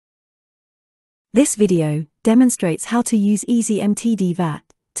This video demonstrates how to use Easy MTD VAT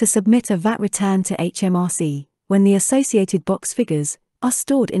to submit a VAT return to HMRC when the associated box figures are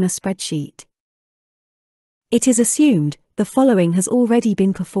stored in a spreadsheet. It is assumed the following has already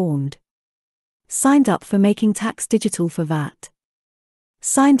been performed. Signed up for Making Tax Digital for VAT.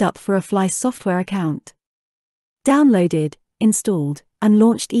 Signed up for a Fly software account. Downloaded, installed, and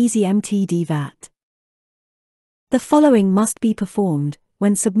launched Easy MTD VAT. The following must be performed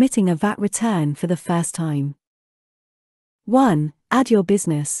when submitting a VAT return for the first time. 1. Add your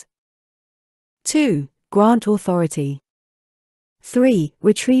business. 2. Grant authority. 3.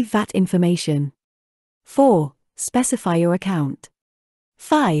 Retrieve VAT information. 4. Specify your account.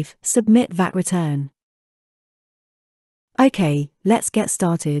 5. Submit VAT return. Okay, let's get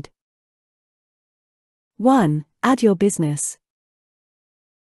started. 1. Add your business.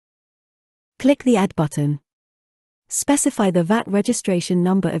 Click the Add button. Specify the VAT registration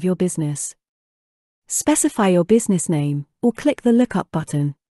number of your business. Specify your business name, or click the Lookup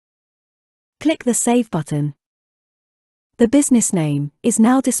button. Click the Save button. The business name is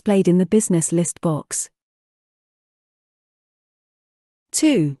now displayed in the business list box.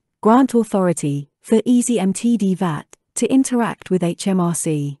 2. Grant authority for Easy MTD VAT to interact with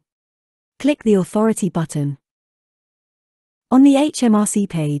HMRC. Click the Authority button. On the HMRC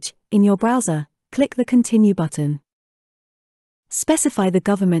page, in your browser, click the Continue button. Specify the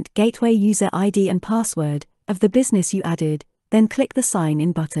Government Gateway user ID and password of the business you added, then click the Sign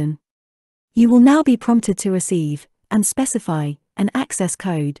In button. You will now be prompted to receive and specify an access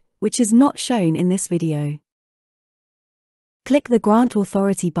code, which is not shown in this video. Click the Grant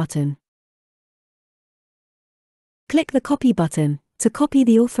Authority button. Click the Copy button to copy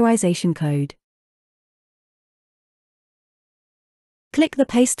the authorization code. Click the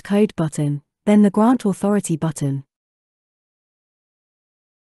Paste Code button, then the Grant Authority button.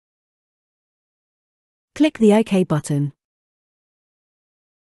 Click the OK button.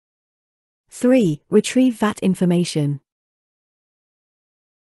 3. Retrieve VAT information.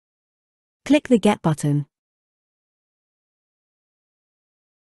 Click the Get button.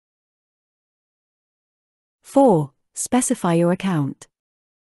 4. Specify your account.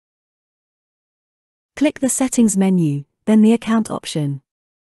 Click the Settings menu, then the Account option.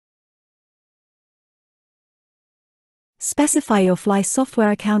 Specify your Fly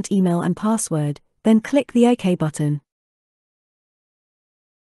software account email and password, then click the OK button.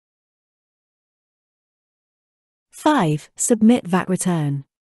 5. Submit VAT return.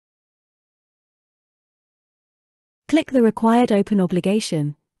 Click the required open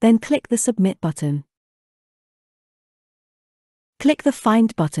obligation, then click the Submit button. Click the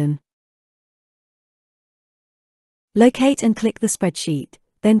Find button. Locate and click the spreadsheet,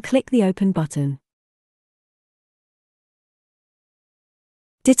 then click the Open button.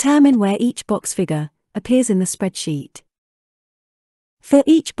 Determine where each box figure appears in the spreadsheet. For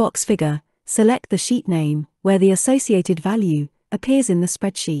each box figure, select the sheet name where the associated value appears in the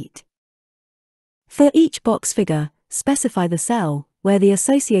spreadsheet. For each box figure, specify the cell where the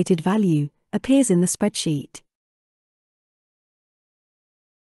associated value appears in the spreadsheet.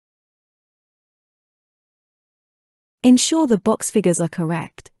 Ensure the box figures are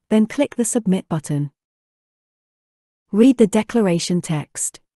correct, then click the Submit button. Read the declaration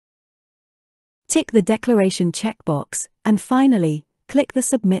text. Tick the declaration checkbox, and finally, click the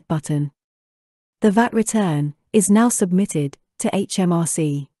Submit button. The VAT return is now submitted to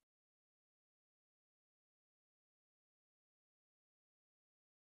HMRC.